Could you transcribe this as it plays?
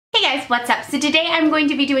Hey guys, what's up? So today I'm going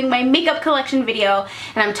to be doing my makeup collection video,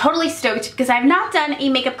 and I'm totally stoked because I've not done a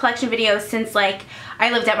makeup collection video since like I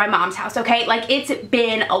lived at my mom's house, okay? Like it's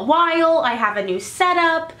been a while. I have a new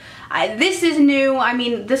setup. This is new. I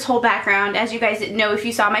mean, this whole background, as you guys know if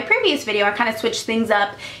you saw my previous video, I kind of switched things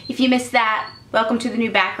up. If you missed that, welcome to the new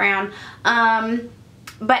background.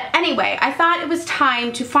 But anyway, I thought it was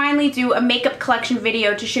time to finally do a makeup collection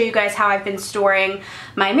video to show you guys how I've been storing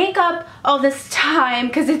my makeup all this time,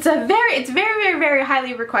 because it's very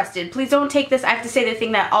highly requested. Please don't take this, I have to say the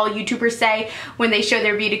thing that all YouTubers say when they show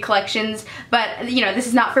their beauty collections, but you know, this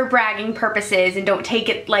is not for bragging purposes, and don't take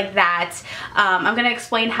it like that. I'm gonna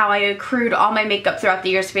explain how I accrued all my makeup throughout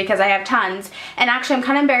the years because I have tons, and actually I'm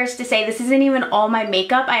kind of embarrassed to say this isn't even all my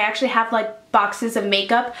makeup. I actually have like boxes of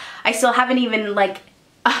makeup I still haven't even like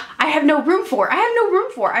I have no room for.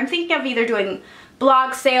 I'm thinking of either doing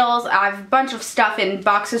blog sales. I have a bunch of stuff in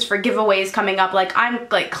boxes for giveaways coming up. Like I'm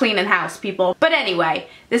like cleaning house, people. But anyway,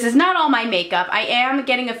 this is not all my makeup. I am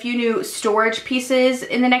getting a few new storage pieces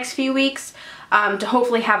in the next few weeks to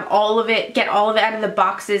hopefully have all of it, get all of it out of the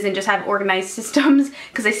boxes and just have organized systems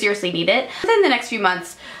because I seriously need it. Within the next few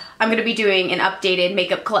months, I'm going to be doing an updated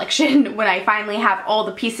makeup collection when I finally have all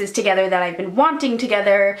the pieces together that I've been wanting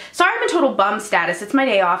together. Sorry, I'm in total bum status. It's my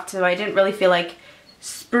day off, so I didn't really feel like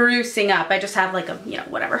sprucing up. I just have like a, you know,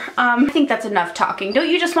 whatever. I think that's enough talking. Don't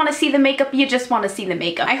you just want to see the makeup? You just want to see the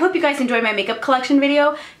makeup. I hope you guys enjoy my makeup collection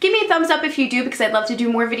video. Give me a thumbs up if you do, because I'd love to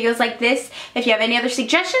do more videos like this. If you have any other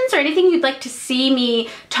suggestions or anything you'd like to see me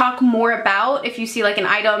talk more about, if you see like an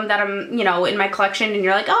item that I'm, you know, in my collection and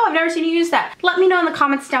you're like, oh, I've never seen you use that, let me know in the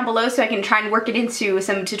comments down below so I can try and work it into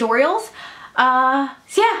some tutorials.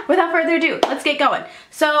 So yeah, without further ado, let's get going.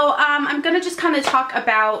 So I'm gonna just kind of talk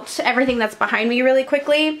about everything that's behind me really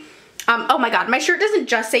quickly. Oh my god, my shirt doesn't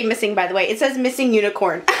just say missing, by the way. It says missing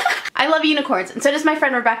unicorn. I love unicorns, and so does my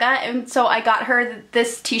friend Rebecca, and so I got her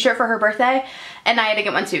this t-shirt for her birthday, and I had to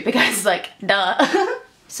get one too because like, duh.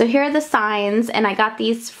 So here are the signs, and I got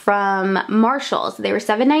these from Marshall's. They were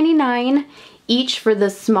 $7.99 each for the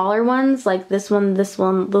smaller ones, like this one, this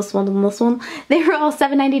one, this one, and this one. They were all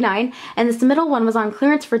 $7.99, and this middle one was on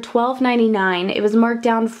clearance for $12.99. It was marked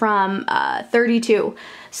down from $32.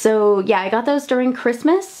 So yeah, I got those during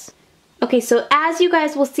Christmas. Okay, so as you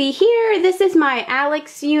guys will see here, this is my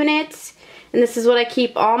Alex unit. And this is what I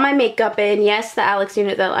keep all my makeup in. Yes, the Alex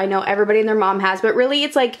unit that I know everybody and their mom has, but really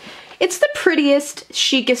it's like, it's the prettiest,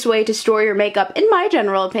 chicest way to store your makeup, in my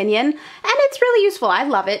general opinion, and it's really useful. I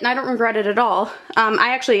love it, and I don't regret it at all.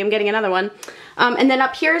 I actually am getting another one. And then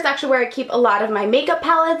up here is actually where I keep a lot of my makeup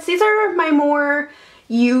palettes. These are my more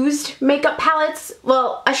used makeup palettes.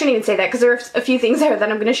 Well, I shouldn't even say that because there are a few things there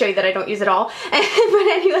that I'm going to show you that I don't use at all. But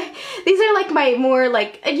anyway, these are like my more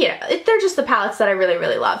like, yeah, they're just the palettes that I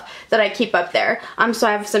really love that I keep up there. So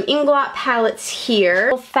I have some Inglot palettes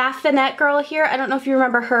here. Faffinette girl here. I don't know if you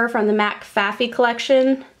remember her from the MAC Faffy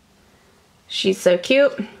collection. She's so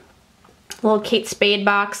cute. Little Kate Spade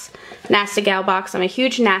box, Nasty Gal box. I'm a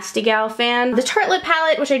huge Nasty Gal fan. The Tartelette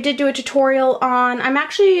palette, which I did do a tutorial on. I'm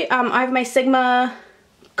actually, I have my Sigma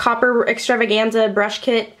Copper Extravaganza brush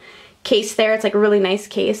kit case there. It's like a really nice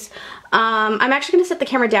case. I'm actually going to set the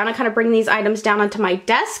camera down and kind of bring these items down onto my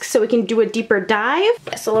desk so we can do a deeper dive.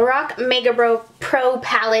 So Lorac Mega Pro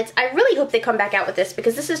palette. I really hope they come back out with this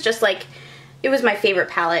because this is just like, it was my favorite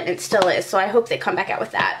palette and it still is, so I hope they come back out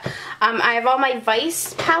with that. I have all my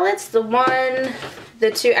Vice palettes, the 1, the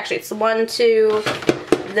 2, actually it's the 1, 2,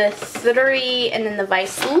 the 3, and then the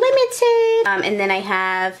Vice Limited. And then I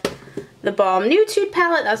have the Balm Nude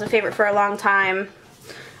palette, that was a favorite for a long time.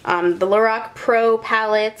 The Lorac Pro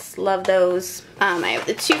palettes, love those. I have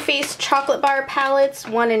the Too Faced Chocolate Bar palettes,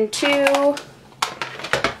 1 and 2.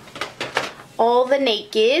 All the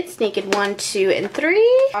Nakeds, Naked 1, 2, and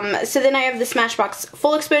 3. So then I have the Smashbox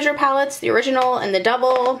Full Exposure palettes, the original and the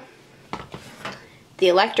double. The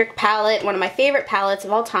Electric palette, one of my favorite palettes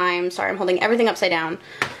of all time. Sorry, I'm holding everything upside down.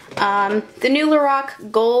 The new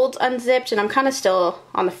Lorac Gold Unzipped, and I'm kind of still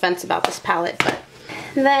on the fence about this palette, but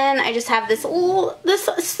then I just have this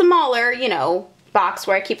smaller, you know, box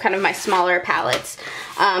where I keep kind of my smaller palettes.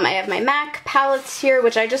 I have my MAC palettes here,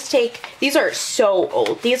 which I just take. These are so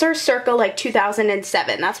old. These are circa like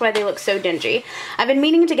 2007. That's why they look so dingy. I've been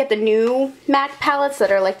meaning to get the new MAC palettes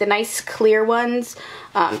that are like the nice clear ones,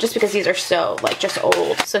 just because these are so like just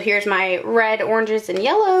old. So here's my red, oranges, and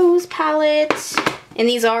yellows palette, and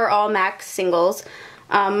these are all MAC singles.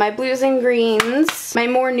 My blues and greens, my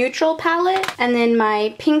more neutral palette, and then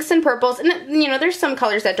my pinks and purples. And you know, there's some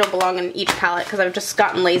colors that don't belong in each palette because I've just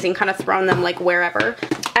gotten lazy and kind of thrown them like wherever.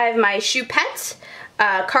 I have my Choupette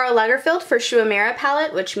Karl Lagerfeld for Schuamera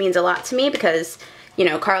palette, which means a lot to me because, you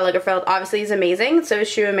know, Karl Lagerfeld obviously is amazing, so is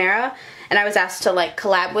Schumacher, and I was asked to like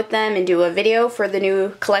collab with them and do a video for the new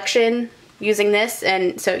collection using this,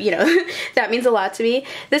 and so, you know, that means a lot to me.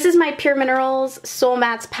 This is my Pure Minerals Soul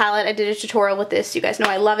Mattes palette. I did a tutorial with this. You guys know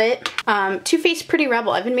I love it. Too Faced Pretty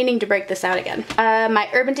Rebel. I've been meaning to break this out again. My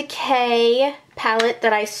Urban Decay palette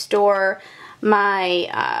that I store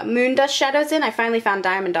my Moon Dust shadows in. I finally found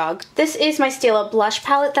Diamond Dog. This is my Stila blush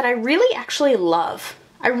palette that I really actually love.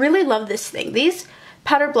 I really love this thing. These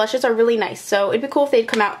powder blushes are really nice, so it'd be cool if they'd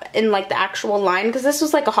come out in like the actual line, because this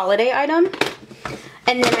was like a holiday item.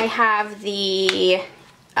 And then I have the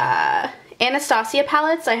Anastasia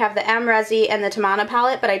palettes. I have the Amrezi and the Tamana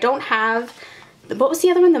palette, but I don't have, what was the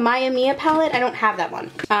other one? The Maya Mia palette? I don't have that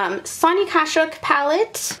one. Sonia Kashuk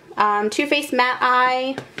palette, Too Faced Matte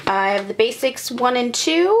Eye. I have the Basics 1 and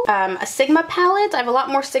 2, a Sigma palette. I have a lot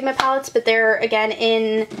more Sigma palettes, but they're again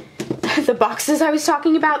in the boxes I was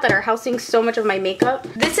talking about that are housing so much of my makeup.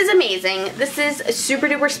 This is amazing. This is super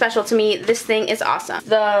duper special to me. This thing is awesome.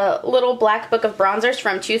 The little black book of bronzers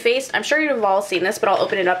from Too Faced. I'm sure you've all seen this, but I'll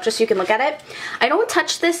open it up just so you can look at it. I don't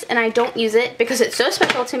touch this and I don't use it because it's so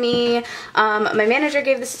special to me. My manager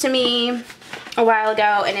gave this to me a while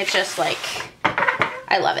ago and it's just like,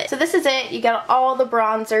 I love it. So this is it. You got all the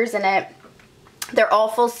bronzers in it. They're all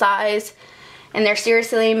full size. And they're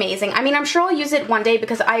seriously amazing. I mean, I'm sure I'll use it one day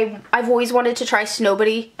because I've always wanted to try Snow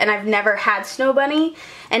Bunny and I've never had Snow Bunny.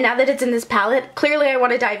 And now that it's in this palette, clearly I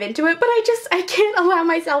want to dive into it, but I can't allow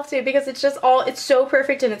myself to because it's just it's so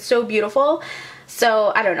perfect and it's so beautiful.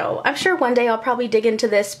 So, I don't know. I'm sure one day I'll probably dig into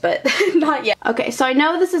this, but not yet. Okay, so I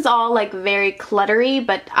know this is all like very cluttery,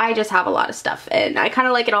 but I just have a lot of stuff and I kind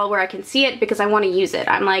of like it all where I can see it because I want to use it.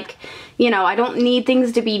 I'm like, you know, I don't need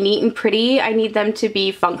things to be neat and pretty. I need them to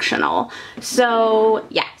be functional. So,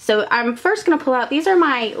 yeah. So, I'm first going to pull out, these are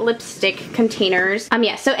my lipstick containers.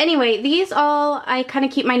 Yeah, so anyway, these all, I kind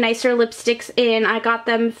of keep my nicer lipsticks in. I got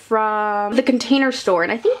them from the Container Store,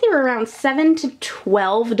 and I think they were around $7 to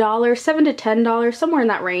 $12, $7 to $10, somewhere in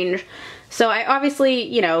that range. So I obviously,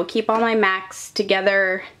 you know, keep all my MACs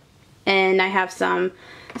together, and I have some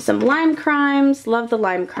Lime Crimes, love the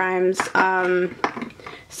Lime Crimes,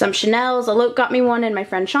 some Chanel's, Elote got me one, and my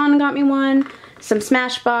friend Sean got me one, some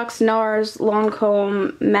Smashbox, NARS,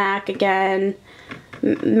 Lancome, MAC again,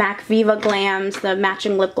 MAC Viva Glams, the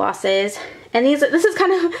matching lip glosses. And this is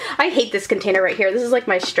kind of, I hate this container right here. This is like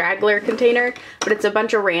my straggler container, but it's a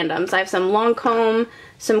bunch of randoms. I have some Lancome,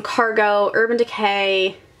 some Cargo, Urban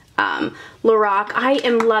Decay, Lorac. I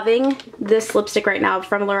am loving this lipstick right now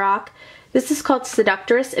from Lorac. This is called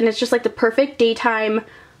Seductress, and it's just like the perfect daytime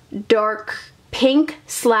dark pink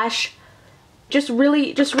slash just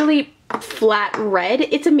really flat red.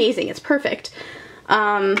 It's amazing. It's perfect.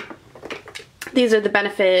 These are the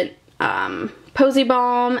Benefit Posy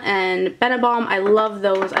Balm and Benebalm. I love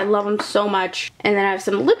those. I love them so much. And then I have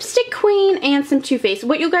some Lipstick Queen and some Too Faced.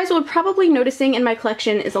 What you guys will probably noticing in my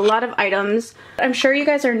collection is a lot of items. I'm sure you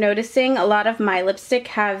guys are noticing a lot of my lipstick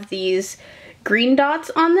have these green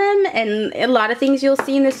dots on them, and a lot of things you'll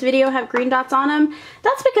see in this video have green dots on them.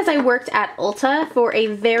 That's because I worked at Ulta for a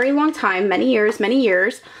very long time, many years.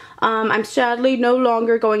 I'm sadly no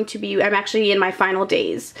longer going to be, I'm actually in my final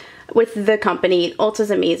days with the company.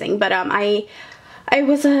 Ulta's amazing, but I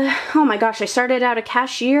was oh my gosh, I started out a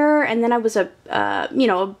cashier, and then I was a, you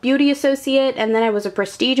know, a beauty associate, and then I was a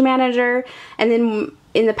prestige manager, and then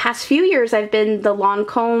in the past few years I've been the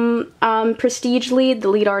Lancome prestige lead, the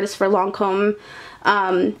lead artist for Lancome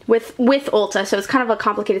with Ulta, so it's kind of a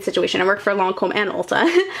complicated situation. I work for Lancome and Ulta.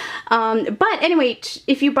 But anyway,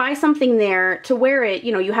 if you buy something there to wear it,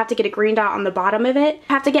 you know, you have to get a green dot on the bottom of it. You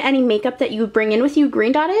have to get any makeup that you bring in with you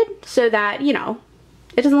green dotted so that, you know,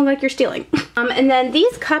 it doesn't look like you're stealing. And then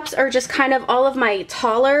these cups are just kind of all of my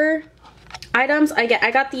taller items. I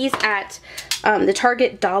got these at the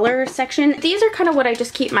Target dollar section. These are kind of what I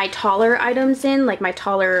just keep my taller items in, like my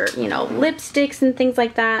taller, you know, lipsticks and things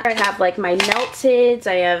like that. I have like my Melteds.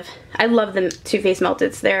 I love the Too Faced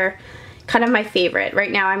Melteds. They're kind of my favorite.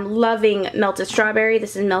 Right now I'm loving Melted Strawberry.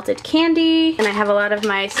 This is Melted Candy. And I have a lot of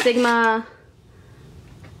my Sigma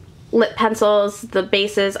lip pencils, the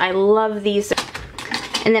bases. I love these.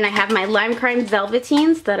 And then I have my Lime Crime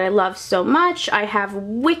Velveteens that I love so much. I have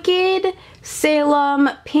Wicked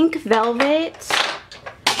Salem Pink Velvet.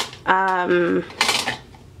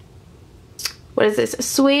 What is this?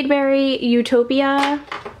 Suede Berry Utopia.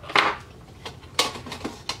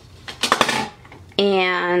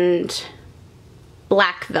 And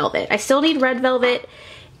Black Velvet. I still need Red Velvet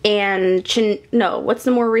and no, what's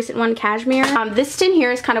the more recent one? Cashmere. This tin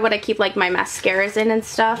here is kind of what I keep like my mascaras in and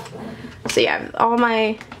stuff. So yeah, all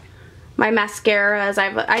my my mascaras.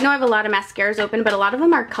 I know I have a lot of mascaras open, but a lot of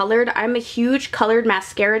them are colored. I'm a huge colored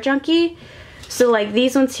mascara junkie. So like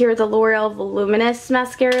these ones here, the L'Oreal Voluminous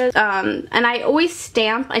mascaras, and I always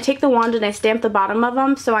stamp. I take the wand and I stamp the bottom of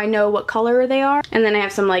them so I know what color they are. And then I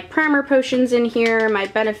have some like primer potions in here, my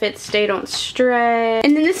Benefit Stay Don't Stray.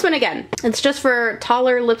 And then this one again, it's just for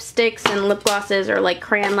taller lipsticks and lip glosses or like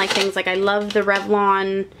crayon-like things. Like I love the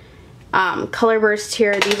Revlon Color Burst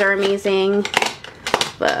here. These are amazing.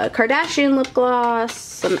 The Kardashian lip gloss,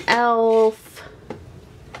 some e.l.f.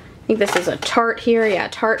 I think this is a Tarte here. Yeah,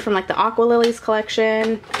 Tarte from like the Aqua Lilies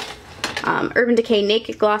collection. Urban Decay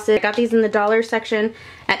Naked Glosses. I got these in the dollar section.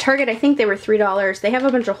 At Target, I think they were $3. They have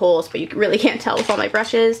a bunch of holes, but you really can't tell with all my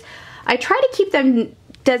brushes. I try to keep them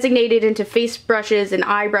designated into face brushes and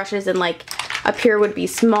eye brushes, and like up here would be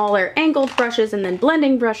smaller angled brushes, and then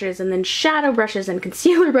blending brushes, and then shadow brushes and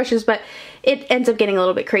concealer brushes, but it ends up getting a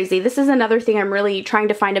little bit crazy. This is another thing I'm really trying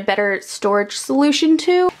to find a better storage solution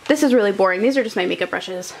to. This is really boring. These are just my makeup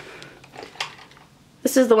brushes.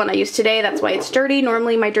 This is the one I used today, that's why it's dirty.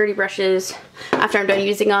 Normally my dirty brushes, after I'm done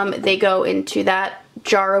using them, they go into that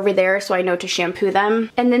jar over there so I know to shampoo them.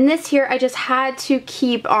 And then this here I just had to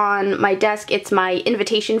keep on my desk. It's my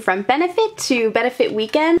invitation from Benefit to Benefit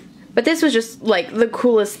Weekend. But this was just like the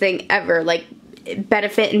coolest thing ever. Like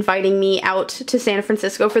Benefit inviting me out to San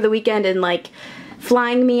Francisco for the weekend and like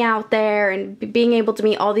flying me out there and being able to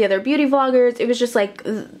meet all the other beauty vloggers. It was just like,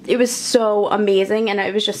 it was so amazing and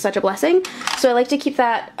it was just such a blessing. So I like to keep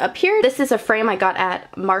that up here. This is a frame I got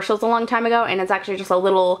at Marshall's a long time ago, and it's actually just a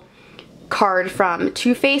little card from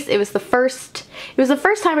Too Faced. It was the first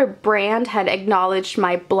time a brand had acknowledged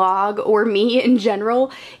my blog or me in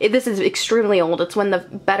general. This is extremely old. It's when the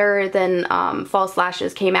Better Than False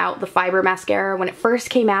Lashes came out, the fiber mascara. When it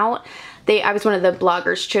first came out, I was one of the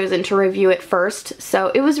bloggers chosen to review it first,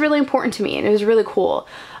 so it was really important to me and it was really cool.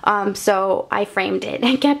 So I framed it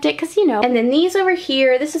and kept it because, you know. And then these over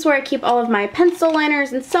here, this is where I keep all of my pencil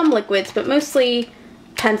liners and some liquids, but mostly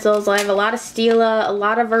pencils. I have a lot of Stila, a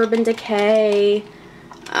lot of Urban Decay,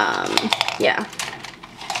 yeah.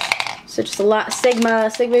 So just a lot, Sigma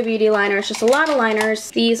Beauty liners, just a lot of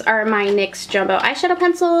liners. These are my NYX Jumbo eyeshadow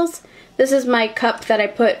pencils. This is my cup that I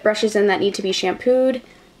put brushes in that need to be shampooed.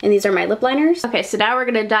 And these are my lip liners. Okay, so now we're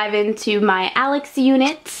gonna dive into my Alex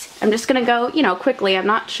unit. I'm just gonna go, you know, quickly. I'm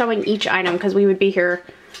not showing each item because we would be here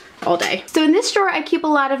all day. So in this drawer, I keep a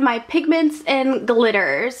lot of my pigments and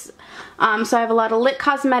glitters. So I have a lot of Lit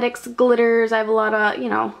Cosmetics glitters. I have a lot of, you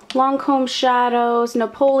know, Lancome shadows,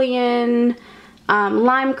 Napoleon,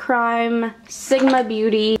 Lime Crime, Sigma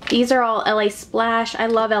Beauty. These are all LA Splash. I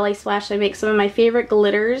love LA Splash. They make some of my favorite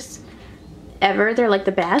glitters ever. They're like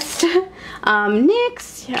the best.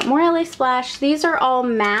 NYX, yeah, more LA Splash. These are all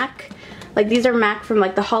MAC. Like these are MAC from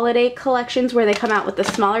like the holiday collections where they come out with the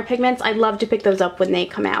smaller pigments. I love to pick those up when they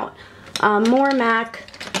come out. More MAC,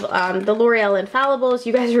 the L'Oreal Infallibles.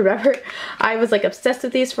 You guys remember, I was like obsessed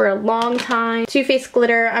with these for a long time. Too Faced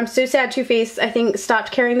glitter. I'm so sad Too Faced, I think,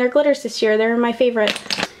 stopped carrying their glitters this year. They're my favorite.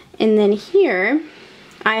 And then here,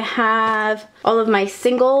 I have all of my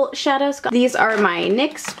single shadows. These are my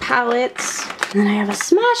NYX palettes. And then I have a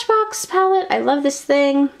Smashbox palette. I love this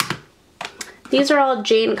thing. These are all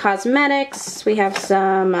Jane Cosmetics. We have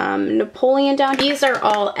some Napoleon down. These are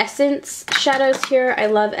all Essence shadows here. I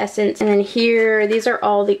love Essence. And then here, these are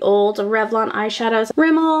all the old Revlon eyeshadows.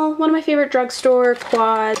 Rimmel, one of my favorite drugstore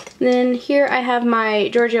quads. And then here I have my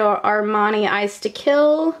Giorgio Armani Eyes to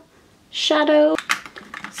Kill shadow.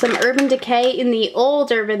 Some Urban Decay in the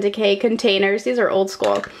old Urban Decay containers. These are old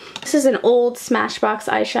school. This is an old Smashbox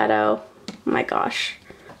eyeshadow. Oh my gosh.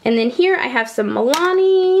 And then here I have some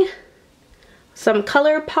Milani, some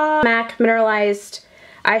ColourPop, MAC mineralized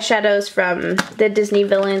eyeshadows from the Disney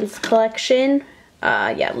Villains collection.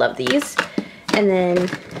 Yeah, love these. And then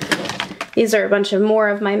these are a bunch of more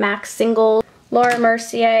of my MAC singles. Laura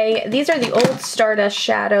Mercier. These are the old Stardust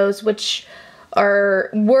shadows, which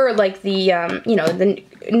were like the, you know, the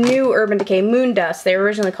new Urban Decay Moon Dust. They were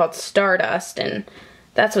originally called Stardust, and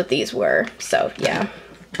that's what these were. So, yeah.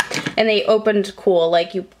 And they opened cool,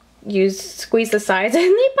 like you squeeze the sides and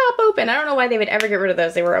they pop open. I don't know why they would ever get rid of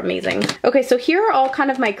those. They were amazing. Okay, so here are all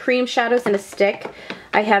kind of my cream shadows in a stick.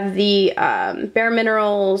 I have the Bare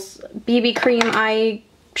Minerals BB cream eye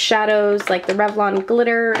shadows, like the Revlon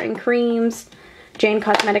glitter and creams, Jane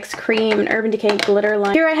Cosmetics cream, and Urban Decay glitter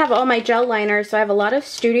line. Here I have all my gel liners, so I have a lot of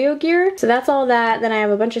Studio Gear. So that's all that. Then I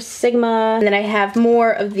have a bunch of Sigma, and then I have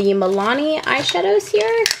more of the Milani eyeshadows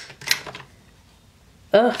here.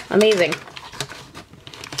 Ugh, amazing.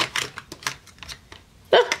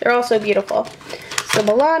 Ugh, they're all so beautiful. So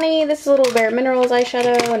Milani, this is a little Bare Minerals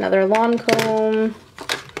eyeshadow, another Lancome,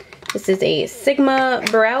 This is a Sigma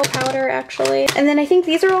brow powder, actually. And then I think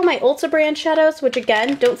these are all my Ulta brand shadows, which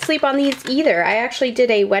again, don't sleep on these either. I actually did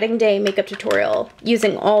a wedding day makeup tutorial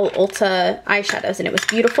using all Ulta eyeshadows, and it was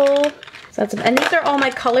beautiful. So that's, and these are all my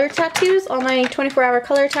color tattoos, all my 24-hour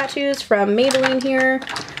color tattoos from Maybelline here,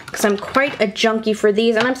 because I'm quite a junkie for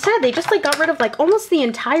these. And I'm sad they just like got rid of like almost the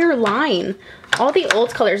entire line. All the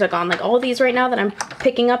old colors are gone. Like all these right now that I'm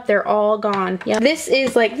picking up, they're all gone. Yeah, this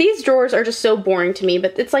is like, these drawers are just so boring to me,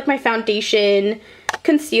 but it's like my foundation,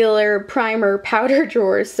 concealer, primer, powder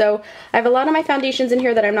drawers. So I have a lot of my foundations in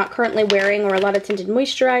here that I'm not currently wearing, or a lot of tinted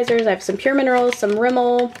moisturizers. I have some Pure Minerals, some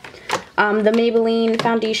Rimmel, the Maybelline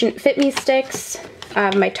foundation Fit Me sticks,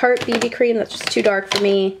 my Tarte BB cream that's just too dark for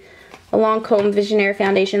me, a Lancome Visionnaire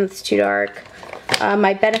foundation that's too dark,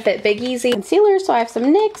 my Benefit Big Easy concealer. So I have some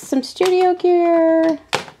NYX, some Studio Gear,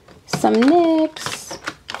 some NYX,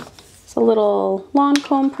 it's a little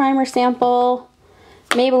Lancome primer sample,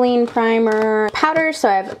 Maybelline primer, powder. So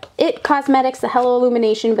I have IT Cosmetics, the Hello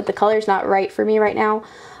Illumination, but the color's not right for me right now.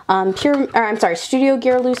 Studio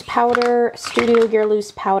Gear loose powder,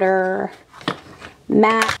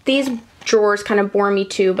 matte. These drawers kind of bore me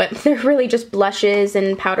too, but they're really just blushes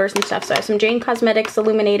and powders and stuff. So I have some Jane Cosmetics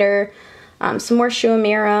Illuminator, some more Shu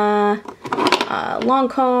Uemura,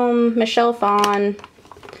 Lancome, Michelle Phan.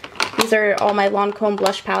 These are all my Lancome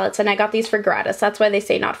blush palettes, and I got these for gratis. That's why they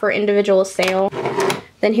say not for individual sale.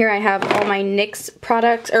 Then here I have all my NYX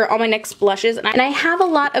products, or all my NYX blushes. And I have a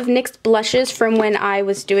lot of NYX blushes from when I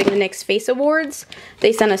was doing the NYX Face Awards.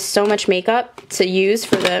 They sent us so much makeup to use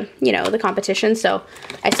for the, you know, the competition. So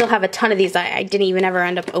I still have a ton of these I didn't even ever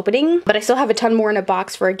end up opening. But I still have a ton more in a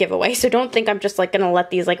box for a giveaway. So don't think I'm just like gonna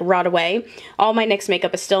let these like rot away. All my NYX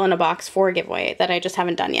makeup is still in a box for a giveaway that I just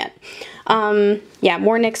haven't done yet. Yeah,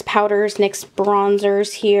 more NYX powders, NYX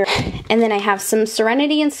bronzers here. And then I have some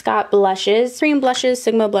Serenity and Scott blushes, cream blushes,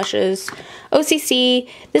 Sigma blushes, OCC.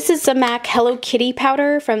 This is a MAC Hello Kitty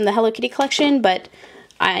powder from the Hello Kitty collection, but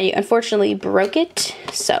I unfortunately broke it.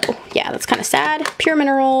 So yeah, that's kind of sad. Pure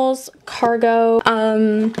Minerals, Cargo,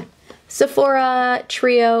 Sephora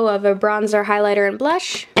trio of a bronzer, highlighter, and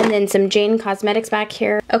blush. And then some Jane Cosmetics back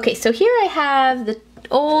here. Okay, so here I have the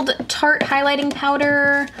old Tarte highlighting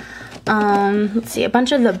powder. Let's see, a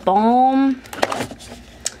bunch of the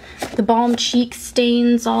balm cheek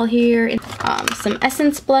stains all here. Some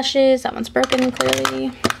Essence blushes. That one's broken clearly.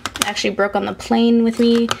 It actually broke on the plane with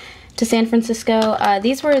me to San Francisco.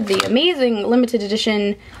 These were the amazing limited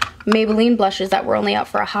edition Maybelline blushes that were only out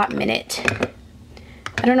for a hot minute.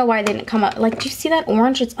 I don't know why they didn't come up. Like, do you see that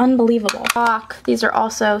orange? It's unbelievable. These are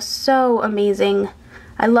also so amazing.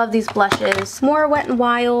 I love these blushes. More Wet n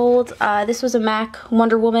Wild. This was a MAC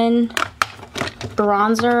Wonder Woman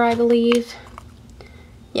bronzer, I believe.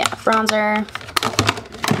 Yeah, bronzer.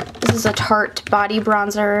 This is a Tarte body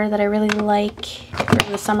bronzer that I really like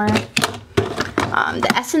during the summer.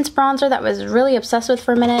 The Essence bronzer that I was really obsessed with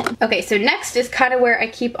for a minute. Okay, so next is kind of where I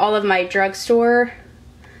keep all of my drugstore.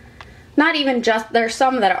 Not even just, there's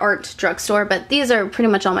some that aren't drugstore, but these are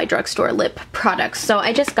pretty much all my drugstore lip products. So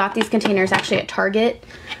I just got these containers actually at Target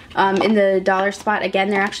in the dollar spot. Again,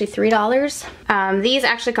 they're actually $3. These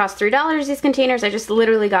actually cost $3, these containers. I just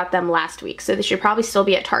literally got them last week, so they should probably still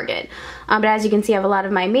be at Target. But as you can see, I have a lot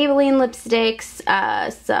of my Maybelline lipsticks,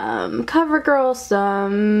 some CoverGirl,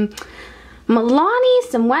 some Milani,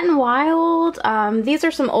 some Wet n Wild. These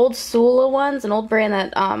are some old Sula ones, an old brand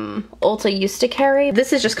that Ulta used to carry.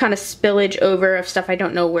 This is just kind of spillage over of stuff I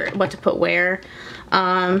don't know what to put where.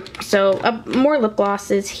 More lip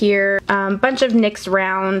glosses here. Bunch of NYX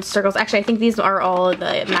round circles. Actually, I think these are all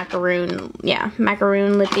the macaroon,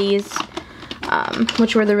 macaroon lippies,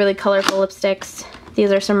 which were the really colorful lipsticks.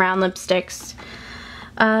 These are some round lipsticks.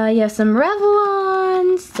 Some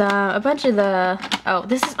Revlons, a bunch of the, oh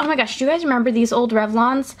my gosh, do you guys remember these old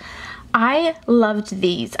Revlons? I loved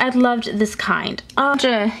these. I loved this kind. More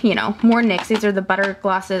NYX. These are the butter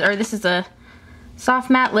glosses, or this is a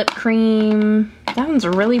soft matte lip cream. That one's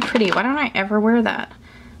really pretty. Why don't I ever wear that?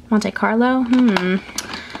 Monte Carlo?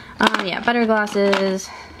 Butter glosses.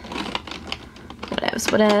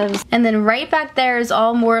 Whatevs. And then right back there is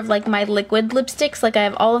all more of like my liquid lipsticks. Like I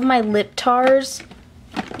have all of my lip tars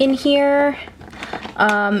in here.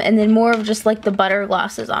 And then more of just like the butter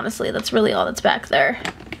glosses, honestly. That's really all that's back there.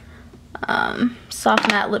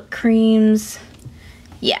 Soft matte lip creams.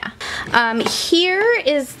 Yeah.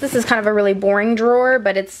 This is kind of a really boring drawer,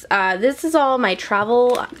 but it's, this is all my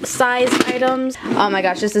travel size items. Oh my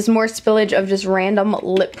gosh, this is more spillage of just random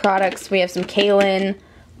lip products. We have some Kaylin,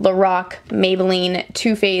 Lorac, Maybelline,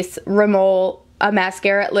 Too Faced, Rimmel, a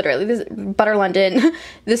mascara. Literally, this Butter London.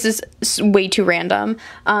 This is way too random.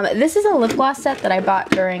 This is a lip gloss set that I bought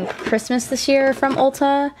during Christmas this year from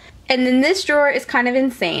Ulta. And then this drawer is kind of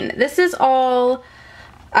insane. This is all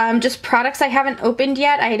just products I haven't opened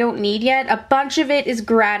yet, I don't need yet. A bunch of it is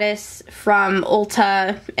gratis from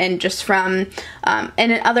Ulta and just from, and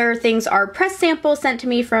then other things are press samples sent to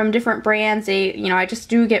me from different brands. You know,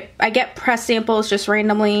 I get press samples just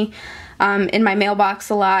randomly in my mailbox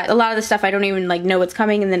a lot. A lot of the stuff I don't even like know what's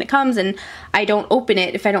coming, and then it comes and I don't open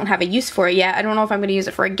it if I don't have a use for it yet. I don't know if I'm gonna use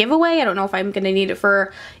it for a giveaway. I don't know if I'm gonna need it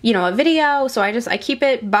for, you know, a video. So I keep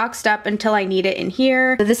it boxed up until I need it in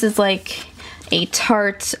here. So this is like a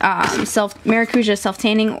Tarte Maracuja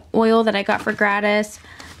self-tanning oil that I got for gratis.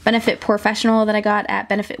 Benefit Professional that I got at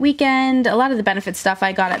Benefit Weekend. A lot of the Benefit stuff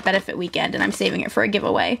I got at Benefit Weekend, and I'm saving it for a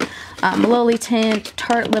giveaway. Loli Tint,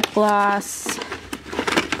 Tarte Lip Gloss,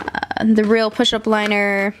 the Real Push-Up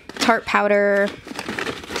Liner, Tarte Powder,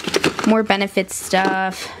 more Benefit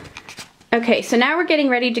stuff. Okay, so now we're getting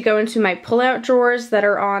ready to go into my pull-out drawers that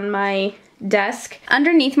are on my desk.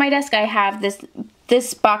 Underneath my desk I have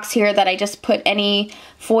this box here that I just put any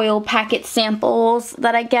foil packet samples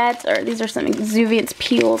that I get, or these are some exuviance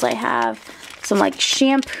peels I have. Some like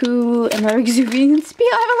shampoo and other exuviance peel.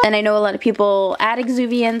 And I know a lot of people at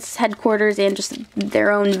exuviance headquarters and just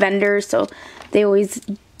their own vendors, so they always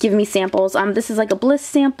give me samples. This is like a Bliss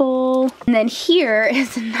sample. And then here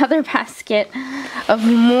is another basket of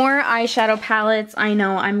more eyeshadow palettes. I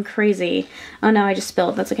know, I'm crazy. Oh no, I just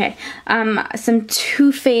spilled, that's okay. Some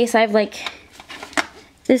Too Faced, I have like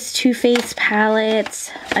this Too Faced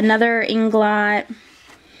palette, another Inglot,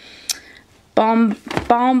 Bon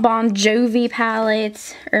Jovi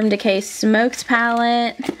palette, Urban Decay Smoked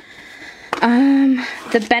palette,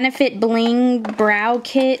 the Benefit Bling Brow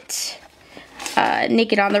Kit,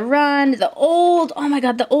 Naked on the Run, oh my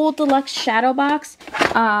god, the old deluxe shadow box,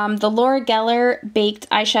 the Laura Geller Baked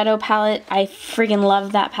Eyeshadow Palette. I freaking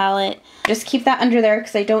love that palette. Just keep that under there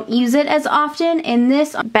because I don't use it as often. In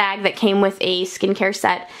this bag that came with a skincare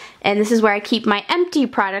set, and this is where I keep my empty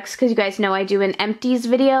products, because you guys know I do an empties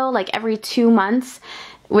video like every 2 months,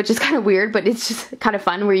 which is kind of weird, but it's just kind of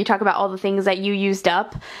fun, where you talk about all the things that you used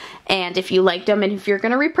up and if you liked them and if you're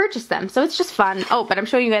gonna repurchase them. So it's just fun. Oh, but I'm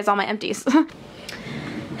showing you guys all my empties.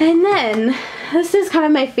 And then this is kind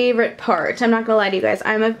of my favorite part. I'm not gonna lie to you guys.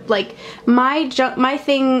 I'm a like my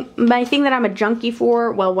thing that I'm a junkie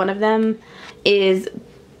for. Well, one of them is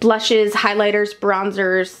blushes, highlighters,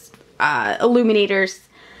 bronzers, illuminators,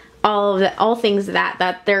 all things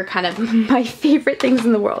that they're kind of my favorite things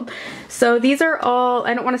in the world. So these are all,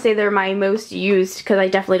 I don't want to say they're my most used, because I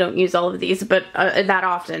definitely don't use all of these but that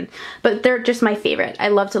often, but they're just my favorite. I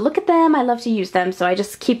love to look at them, I love to use them, so I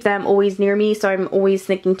just keep them always near me, so I'm always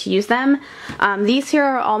thinking to use them. These here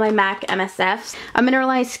are all my MAC MSFs. A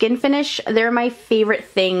mineralized skin finish, they're my favorite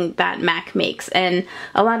thing that MAC makes, and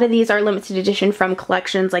a lot of these are limited edition from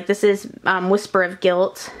collections. Like this is Whisper of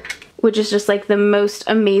Guilt, which is just like the most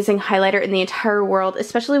amazing highlighter in the entire world,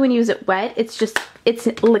 especially when you use it wet. It's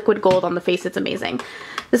liquid gold on the face, it's amazing.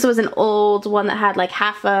 This was an old one that had like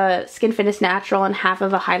half a Skin Finish Natural and half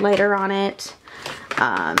of a highlighter on it.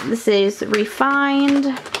 This is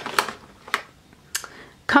Refined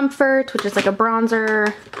Comfort, which is like a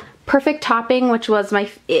bronzer. Perfect Topping, which was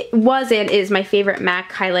and is my favorite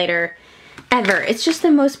MAC highlighter ever. It's just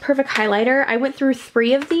the most perfect highlighter. I went through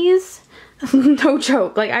 3 of these. No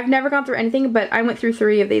joke. Like, I've never gone through anything, but I went through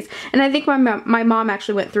 3 of these. And I think my mom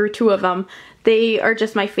actually went through 2 of them. They are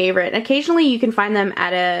just my favorite. Occasionally you can find them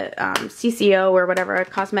at a CCO or whatever, a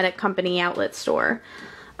cosmetic company outlet store.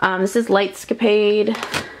 This is Lightscapade.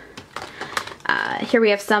 Here we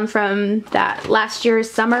have some from that last year's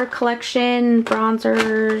summer collection.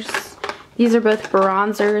 Bronzers. These are both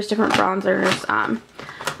bronzers, different bronzers.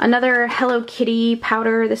 Another Hello Kitty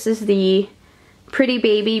powder. This is the Pretty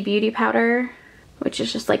Baby Beauty Powder, which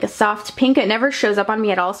is just like a soft pink. It never shows up on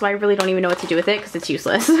me at all, so I really don't even know what to do with it because it's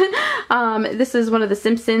useless. This is one of the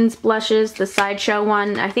Simpsons blushes, the Sideshow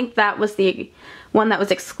one. I think that was the one that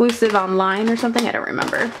was exclusive online or something. I don't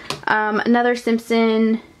remember. Another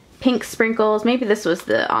Simpson Pink Sprinkles. Maybe this was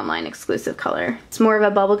the online exclusive color. It's more of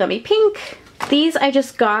a bubblegummy pink. These I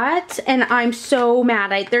just got, and I'm so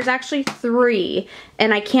mad. There's actually 3,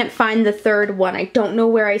 and I can't find the 3rd one. I don't know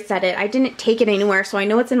where I set it. I didn't take it anywhere, so I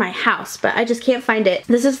know it's in my house, but I just can't find it.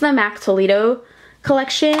 This is the MAC Toledo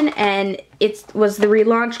collection, and it was the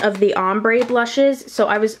relaunch of the ombre blushes, so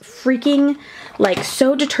I was freaking like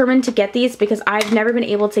so determined to get these because I've never been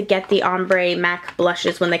able to get the ombre MAC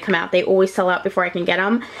blushes when they come out. They always sell out before I can get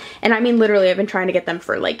them, and I mean literally I've been trying to get them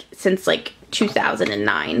for like since like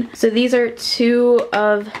 2009. So these are 2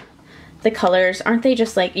 of the colors. Aren't they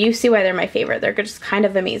just like, you see why they're my favorite. They're just kind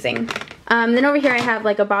of amazing. Then over here I have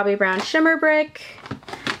like a Bobbi Brown Shimmer Brick,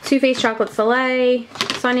 Too Faced Chocolate Soleil,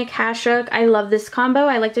 Sonia Kashuk. I love this combo.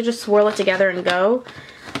 I like to just swirl it together and go.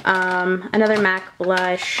 Another MAC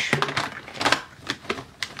blush.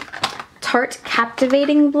 Tarte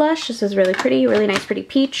Captivating blush. This is really pretty, really nice, pretty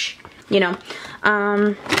peach. You know.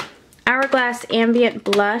 Hourglass Ambient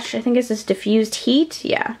blush. I think this is Diffused Heat.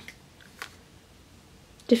 Yeah.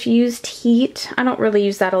 Diffused Heat. I don't really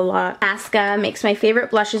use that a lot. Illamasqua makes my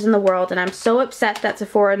favorite blushes in the world, and I'm so upset that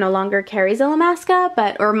Sephora no longer carries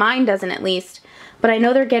Illamasqua, or mine doesn't at least. But I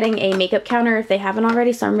know they're getting a makeup counter if they haven't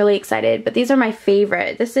already, so I'm really excited. But these are my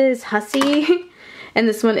favorite. This is Hussy. And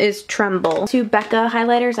this one is Tremble. Two Becca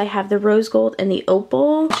highlighters. I have the Rose Gold and the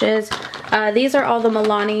Opal. These are all the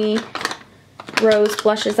Milani Rose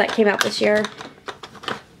blushes that came out this year.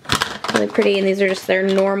 Really pretty, and these are just their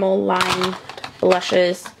normal line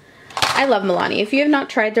blushes. I love Milani. If you have not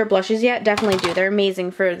tried their blushes yet, definitely do. They're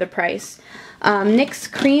amazing for the price. NYX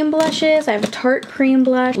cream blushes. I have a Tarte cream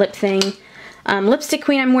blush. Lip Thing. Lipstick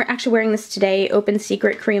Queen. I'm actually wearing this today. Open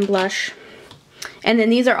Secret cream blush. And then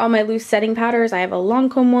these are all my loose setting powders. I have a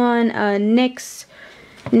Lancome one, NYX,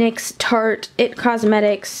 Tarte, IT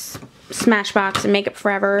Cosmetics, Smashbox, and Makeup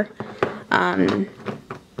Forever.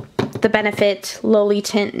 The Benefit, Lowly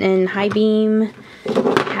Tint, and High Beam.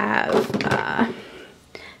 I have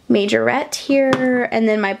Majorette here, and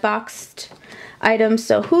then my boxed items.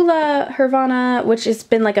 So Hoola, Hervana, which has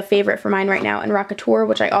been like a favorite for mine right now, and Rockateur,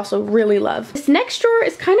 which I also really love. This next drawer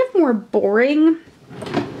is kind of more boring.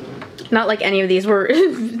 Not like any of these were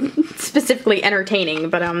specifically entertaining,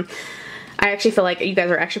 but I actually feel like you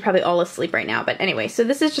guys are actually probably all asleep right now. But anyway, so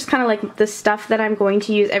this is just kind of like the stuff that I'm going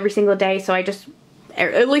to use every single day, so I just,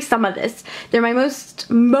 at least some of this. They're my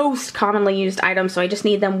most commonly used items, so I just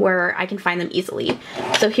need them where I can find them easily.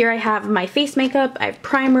 So here I have my face makeup. I have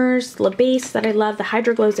primers, La Base that I love. The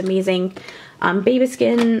Hydro Glow is amazing. Baby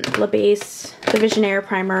Skin, La Base, the Visionaire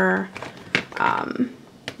primer,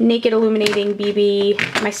 Naked Illuminating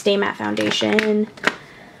BB, my Stay Matte foundation,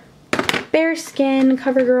 Bare Skin,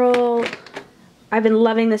 CoverGirl. I've been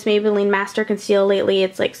loving this Maybelline Master Conceal lately.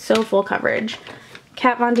 It's like so full coverage.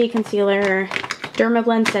 Kat Von D concealer,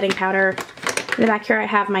 Dermablend setting powder. In the back here I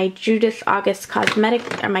have my Judith August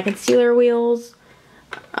Cosmetic, my concealer wheels.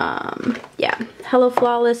 Yeah, Hello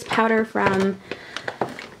Flawless powder from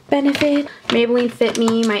Benefit. Maybelline Fit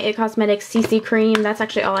Me, my IT Cosmetics CC cream. That's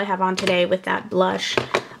actually all I have on today with that blush.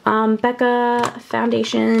 Becca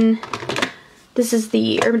foundation. This is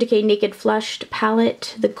the Urban Decay Naked Flushed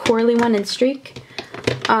palette, the Corley one in Streak.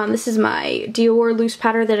 This is my Dior loose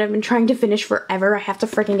powder that I've been trying to finish forever. I have to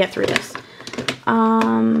freaking get through this.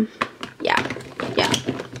 Yeah.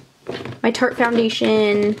 My Tarte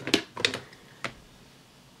foundation,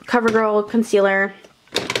 CoverGirl concealer.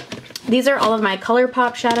 These are all of my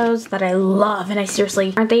ColourPop shadows that I love, and I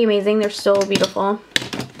seriously, aren't they amazing? They're so beautiful.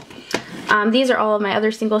 These are all of my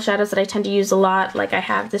other single shadows that I tend to use a lot. Like I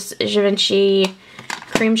have this Givenchy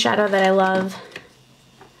cream shadow that I love.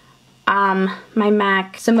 My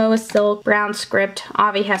MAC Samoa Silk Brown Script.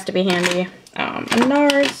 Avi has to be handy. A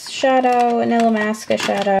NARS shadow, an Illamasqua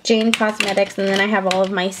shadow, Jane Cosmetics, and then I have all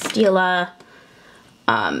of my Stila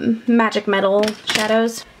Magic Metal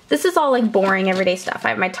shadows. This is all like boring everyday stuff. I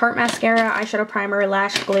have my Tarte mascara, eyeshadow primer,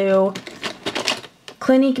 lash glue,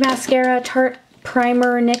 Clinique mascara, Tarte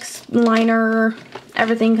primer, NYX liner,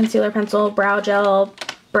 everything, concealer pencil, brow gel,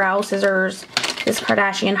 brow scissors, this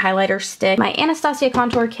Kardashian highlighter stick, my Anastasia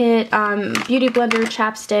contour kit, beauty blender,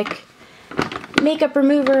 chapstick, makeup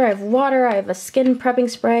remover, I have water, I have a skin prepping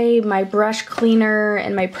spray, my brush cleaner,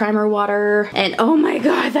 and my primer water, and oh my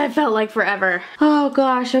god, that felt like forever. Oh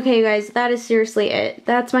gosh, okay you guys, that is seriously it.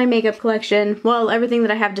 That's my makeup collection. Well, everything that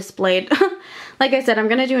I have displayed. Like I said, I'm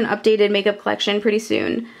gonna do an updated makeup collection pretty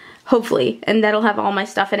soon. Hopefully, and that'll have all my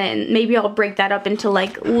stuff in it, and maybe I'll break that up into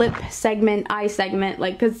like lip segment, eye segment,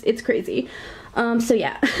 like, cause it's crazy. So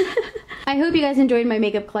yeah. I hope you guys enjoyed my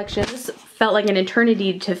makeup collection. This felt like an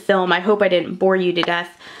eternity to film. I hope I didn't bore you to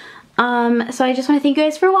death. So I just want to thank you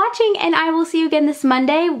guys for watching, and I will see you again this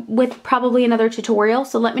Monday with probably another tutorial.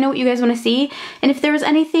 So let me know what you guys want to see, and if there was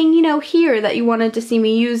anything, you know, here that you wanted to see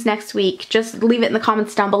me use next week, just leave it in the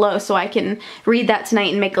comments down below so I can read that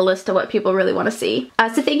tonight and make a list of what people really want to see.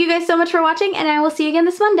 So thank you guys so much for watching, and I will see you again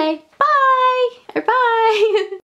this Monday. Bye! Or bye!